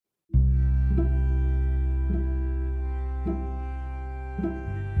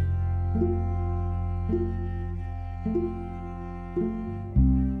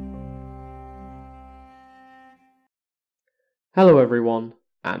Hello everyone,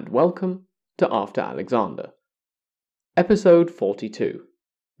 and welcome to After Alexander. Episode 42,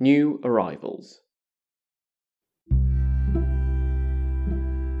 New Arrivals.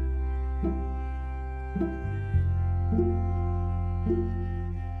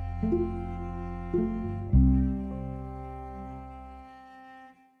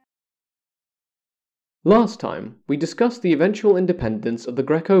 Last time, we discussed the eventual independence of the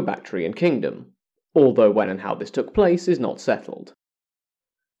Greco-Bactrian kingdom, although when and how this took place is not settled.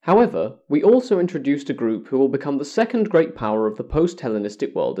 However, we also introduced a group who will become the second great power of the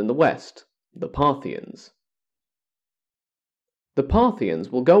post-Hellenistic world in the West, the Parthians. The Parthians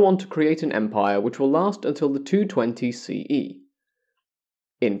will go on to create an empire which will last until the 220 CE.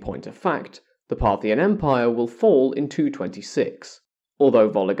 In point of fact, the Parthian Empire will fall in 226, although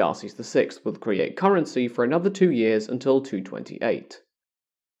Vologases VI will create currency for another 2 years until 228.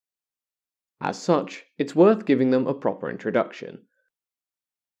 As such, it's worth giving them a proper introduction.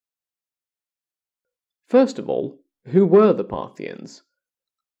 First of all, who were the Parthians?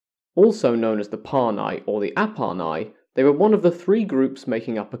 Also known as the Parnae or the Aparnae, they were one of the 3 groups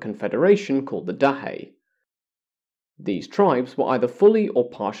making up a confederation called the Dahae. These tribes were either fully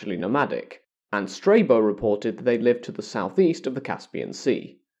or partially nomadic, and Strabo reported that they lived to the southeast of the Caspian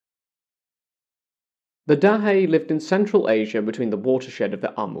Sea. The Dahae lived in Central Asia between the watershed of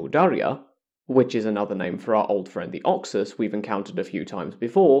the Amu Darya, which is another name for our old friend the Oxus we've encountered a few times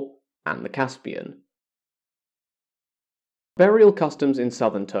before, and the Caspian. Burial customs in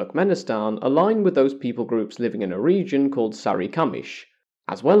southern Turkmenistan align with those people groups living in a region called Sarikamish,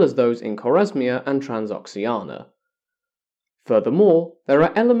 as well as those in Khwarezmia and Transoxiana. Furthermore, there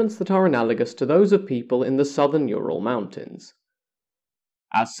are elements that are analogous to those of people in the southern Ural Mountains.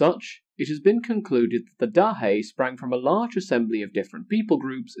 As such, it has been concluded that the Dahae sprang from a large assembly of different people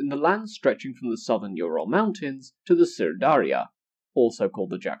groups in the lands stretching from the southern Ural Mountains to the Sirdarya, also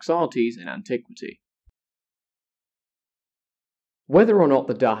called the Jaxartes in antiquity. Whether or not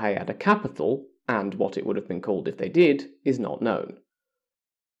the Dahae had a capital, and what it would have been called if they did, is not known.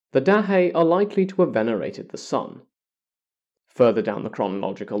 The Dahae are likely to have venerated the sun. Further down the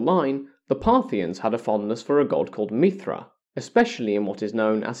chronological line, the Parthians had a fondness for a god called Mithra, especially in what is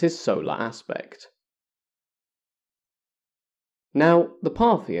known as his solar aspect. Now, the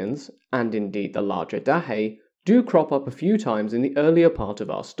Parthians, and indeed the larger Dahae, do crop up a few times in the earlier part of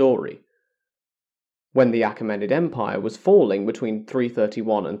our story. When the Achaemenid Empire was falling between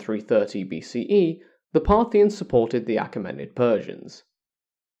 331 and 330 BCE, the Parthians supported the Achaemenid Persians.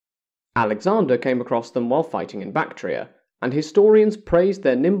 Alexander came across them while fighting in Bactria, and historians praised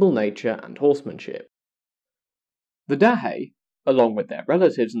their nimble nature and horsemanship. The Dahae, along with their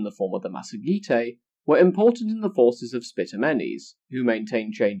relatives in the form of the Massagetae, were important in the forces of Spitamenes, who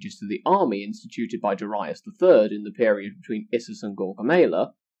maintained changes to the army instituted by Darius III in the period between Issus and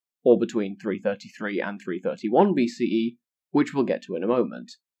Gaugamela, or between 333 and 331 BCE, which we'll get to in a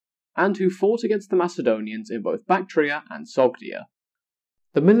moment, and who fought against the Macedonians in both Bactria and Sogdia.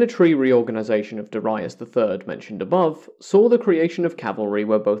 The military reorganization of Darius III mentioned above saw the creation of cavalry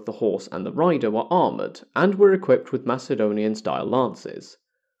where both the horse and the rider were armoured and were equipped with Macedonian-style lances.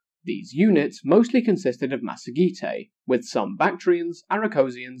 These units mostly consisted of Massagetae, with some Bactrians,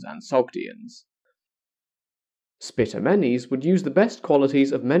 Arachosians, and Sogdians. Spitamenes would use the best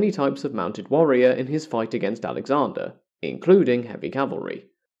qualities of many types of mounted warrior in his fight against Alexander, including heavy cavalry.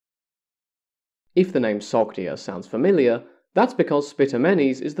 If the name Sogdia sounds familiar, that's because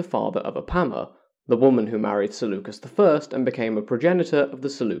Spitamenes is the father of Apama, the woman who married Seleucus I and became a progenitor of the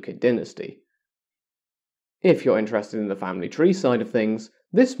Seleucid dynasty. If you're interested in the family tree side of things,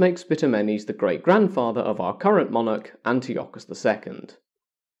 this makes Spitamenes the great-grandfather of our current monarch, Antiochus II.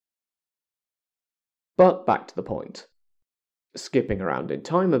 But back to the point. Skipping around in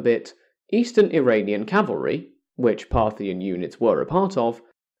time a bit, Eastern Iranian cavalry, which Parthian units were a part of,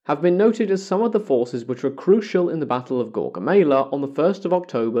 have been noted as some of the forces which were crucial in the Battle of Gaugamela on the 1st of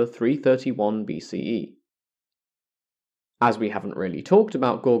October 331 BCE. As we haven't really talked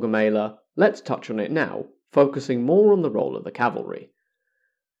about Gaugamela, let's touch on it now, focusing more on the role of the cavalry.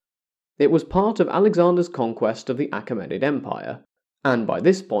 It was part of Alexander's conquest of the Achaemenid Empire, and by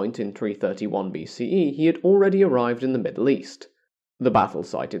this point in 331 BCE he had already arrived in the Middle East. The battle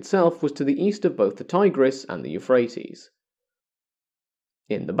site itself was to the east of both the Tigris and the Euphrates.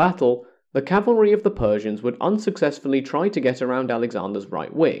 In the battle, the cavalry of the Persians would unsuccessfully try to get around Alexander's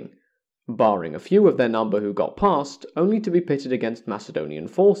right wing, barring a few of their number who got past, only to be pitted against Macedonian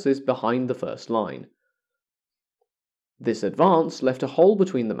forces behind the first line. This advance left a hole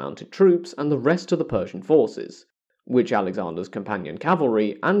between the mounted troops and the rest of the Persian forces, which Alexander's companion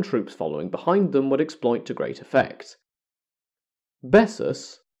cavalry and troops following behind them would exploit to great effect.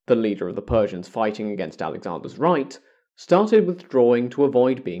 Bessus, the leader of the Persians fighting against Alexander's right, started withdrawing to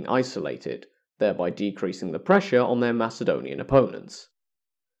avoid being isolated, thereby decreasing the pressure on their Macedonian opponents.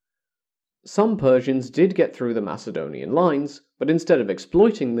 Some Persians did get through the Macedonian lines, but instead of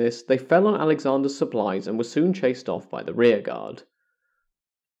exploiting this, they fell on Alexander's supplies and were soon chased off by the rearguard.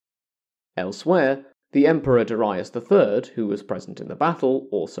 Elsewhere, the Emperor Darius III, who was present in the battle,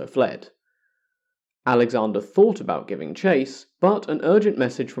 also fled. Alexander thought about giving chase, but an urgent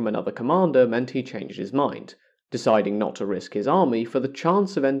message from another commander meant he changed his mind, deciding not to risk his army for the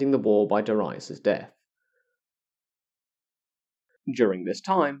chance of ending the war by Darius's death. During this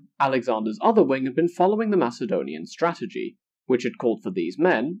time, Alexander's other wing had been following the Macedonian strategy, which had called for these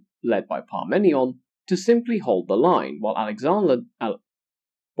men, led by Parmenion, to simply hold the line while Alexander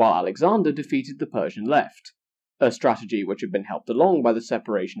defeated the Persian left, a strategy which had been helped along by the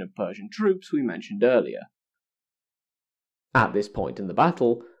separation of Persian troops we mentioned earlier. At this point in the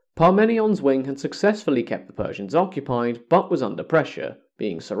battle, Parmenion's wing had successfully kept the Persians occupied, but was under pressure,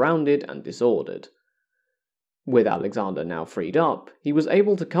 being surrounded and disordered. With Alexander now freed up, he was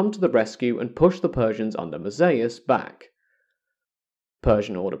able to come to the rescue and push the Persians under Musaeus back.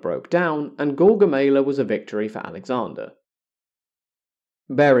 Persian order broke down, and Gaugamela was a victory for Alexander.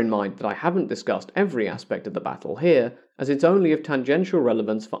 Bear in mind that I haven't discussed every aspect of the battle here, as it's only of tangential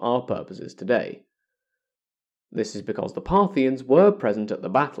relevance for our purposes today. This is because the Parthians were present at the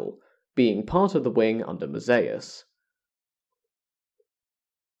battle, being part of the wing under Musaeus.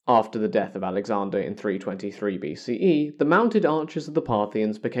 After the death of Alexander in 323 BCE, the mounted archers of the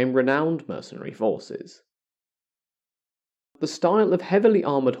Parthians became renowned mercenary forces. The style of heavily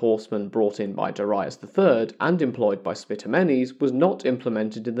armoured horsemen brought in by Darius III and employed by Spitamenes was not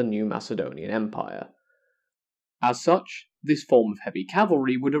implemented in the new Macedonian Empire. As such, this form of heavy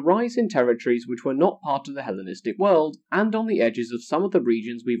cavalry would arise in territories which were not part of the Hellenistic world and on the edges of some of the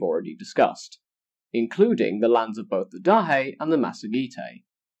regions we've already discussed, including the lands of both the Dahe and the Massagetae.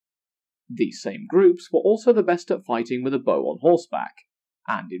 These same groups were also the best at fighting with a bow on horseback,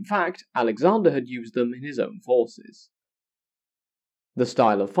 and in fact, Alexander had used them in his own forces. The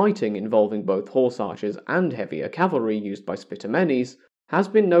style of fighting involving both horse archers and heavier cavalry used by Spitamenes has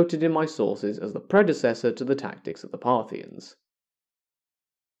been noted in my sources as the predecessor to the tactics of the Parthians.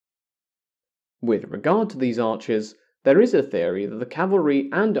 With regard to these archers, there is a theory that the cavalry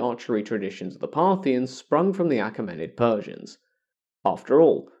and archery traditions of the Parthians sprung from the Achaemenid Persians. After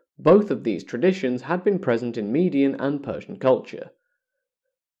all, both of these traditions had been present in Median and Persian culture.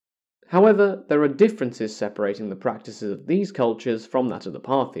 However, there are differences separating the practices of these cultures from that of the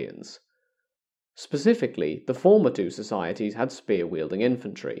Parthians. Specifically, the former two societies had spear-wielding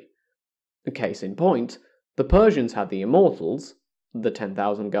infantry. A case in point, the Persians had the Immortals, the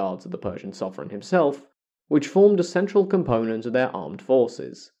 10,000 guards of the Persian sovereign himself, which formed a central component of their armed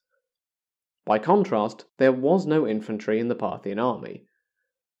forces. By contrast, there was no infantry in the Parthian army.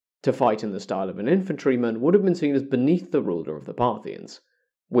 To fight in the style of an infantryman would have been seen as beneath the ruler of the Parthians,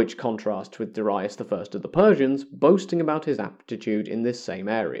 which contrasts with Darius I of the Persians boasting about his aptitude in this same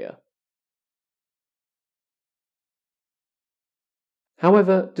area.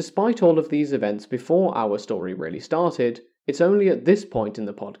 However, despite all of these events before our story really started, it's only at this point in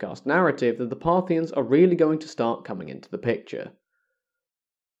the podcast narrative that the Parthians are really going to start coming into the picture.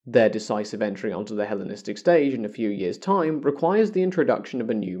 Their decisive entry onto the Hellenistic stage in a few years' time requires the introduction of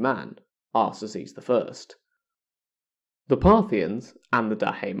a new man, Arsaces I. The Parthians, and the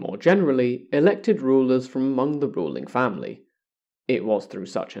Dahe more generally, elected rulers from among the ruling family. It was through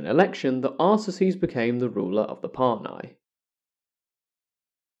such an election that Arsaces became the ruler of the Parnae.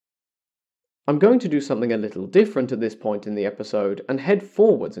 I'm going to do something a little different at this point in the episode and head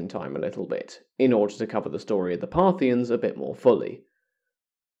forwards in time a little bit, in order to cover the story of the Parthians a bit more fully.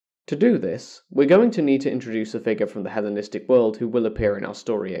 To do this, we're going to need to introduce a figure from the Hellenistic world who will appear in our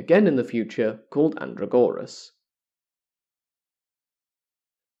story again in the future, called Andragoras.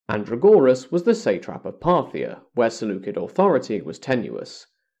 Andragoras was the satrap of Parthia, where Seleucid authority was tenuous.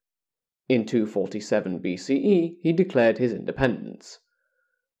 In 247 BCE, he declared his independence.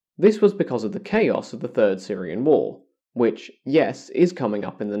 This was because of the chaos of the Third Syrian War, which, yes, is coming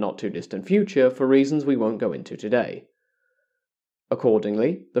up in the not-too-distant future for reasons we won't go into today.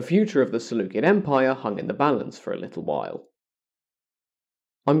 Accordingly, the future of the Seleucid Empire hung in the balance for a little while.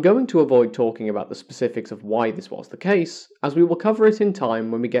 I'm going to avoid talking about the specifics of why this was the case, as we will cover it in time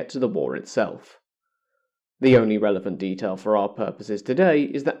when we get to the war itself. The only relevant detail for our purposes today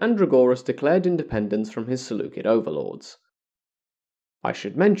is that Andragoras declared independence from his Seleucid overlords. I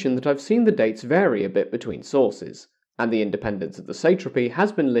should mention that I've seen the dates vary a bit between sources, and the independence of the satrapy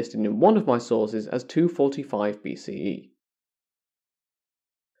has been listed in one of my sources as 245 BCE.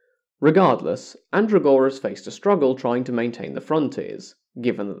 Regardless, Andragoras faced a struggle trying to maintain the frontiers,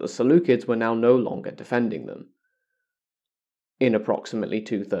 given that the Seleucids were now no longer defending them. In approximately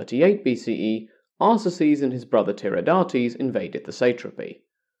 238 BCE, Arsaces and his brother Tiridates invaded the satrapy.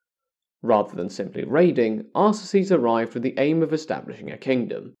 Rather than simply raiding, Arsaces arrived with the aim of establishing a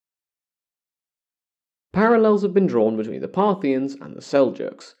kingdom. Parallels have been drawn between the Parthians and the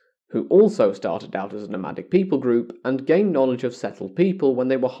Seljuks, who also started out as a nomadic people group and gained knowledge of settled people when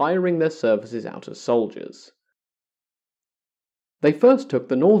they were hiring their services out as soldiers. They first took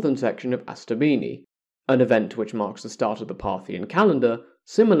the northern section of Astabini, an event which marks the start of the Parthian calendar,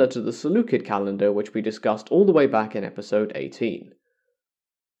 similar to the Seleucid calendar which we discussed all the way back in episode 18.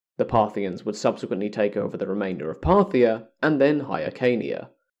 The Parthians would subsequently take over the remainder of Parthia and then Hyrcania.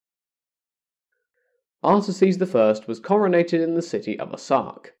 Arsaces I was coronated in the city of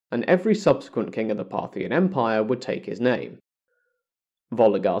Asark, and every subsequent king of the Parthian Empire would take his name.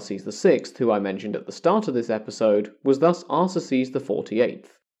 Vologases VI, who I mentioned at the start of this episode, was thus Arsaces XLVIII,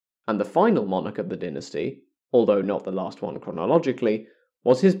 and the final monarch of the dynasty, although not the last one chronologically,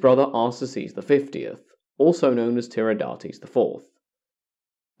 was his brother Arsaces L, also known as Tiridates IV.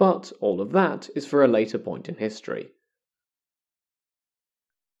 But all of that is for a later point in history.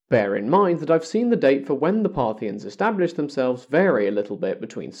 Bear in mind that I've seen the date for when the Parthians established themselves vary a little bit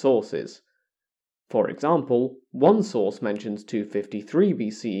between sources. For example, one source mentions 253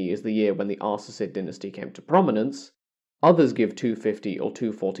 BCE as the year when the Arsacid dynasty came to prominence, others give 250 or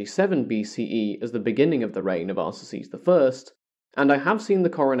 247 BCE as the beginning of the reign of Arsaces I, and I have seen the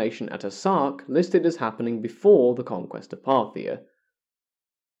coronation at Asark listed as happening before the conquest of Parthia.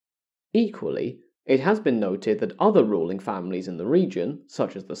 Equally, it has been noted that other ruling families in the region,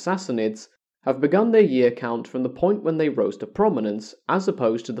 such as the Sassanids, have begun their year count from the point when they rose to prominence as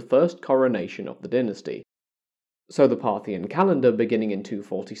opposed to the first coronation of the dynasty. So the Parthian calendar beginning in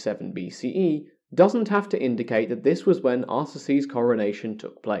 247 BCE doesn't have to indicate that this was when Arsaces' coronation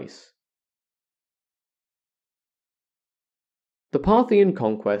took place. The Parthian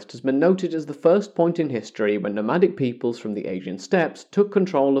conquest has been noted as the first point in history when nomadic peoples from the Asian steppes took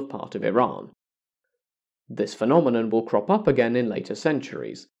control of part of Iran. This phenomenon will crop up again in later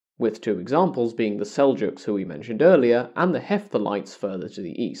centuries, with two examples being the Seljuks who we mentioned earlier and the Hephthalites further to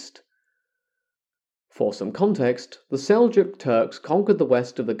the east. For some context, the Seljuk Turks conquered the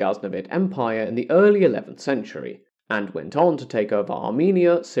west of the Ghaznavid Empire in the early 11th century, and went on to take over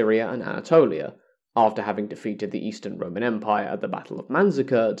Armenia, Syria and Anatolia, after having defeated the Eastern Roman Empire at the Battle of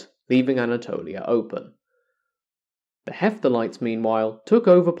Manzikert, leaving Anatolia open. The Hephthalites, meanwhile, took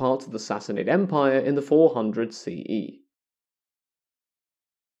over parts of the Sassanid Empire in the 400s CE.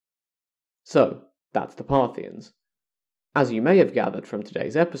 So, that's the Parthians. As you may have gathered from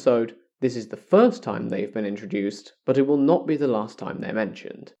today's episode, this is the first time they've been introduced, but it will not be the last time they're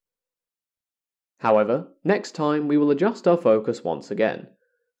mentioned. However, next time we will adjust our focus once again.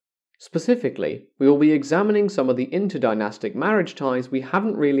 Specifically, we will be examining some of the interdynastic marriage ties we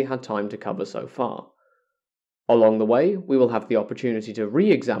haven't really had time to cover so far. Along the way, we will have the opportunity to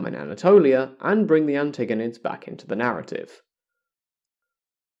re-examine Anatolia and bring the Antigonids back into the narrative.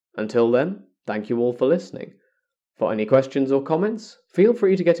 Until then, thank you all for listening. For any questions or comments, feel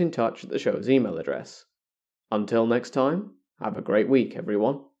free to get in touch at the show's email address. Until next time, have a great week,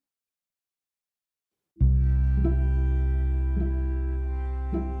 everyone.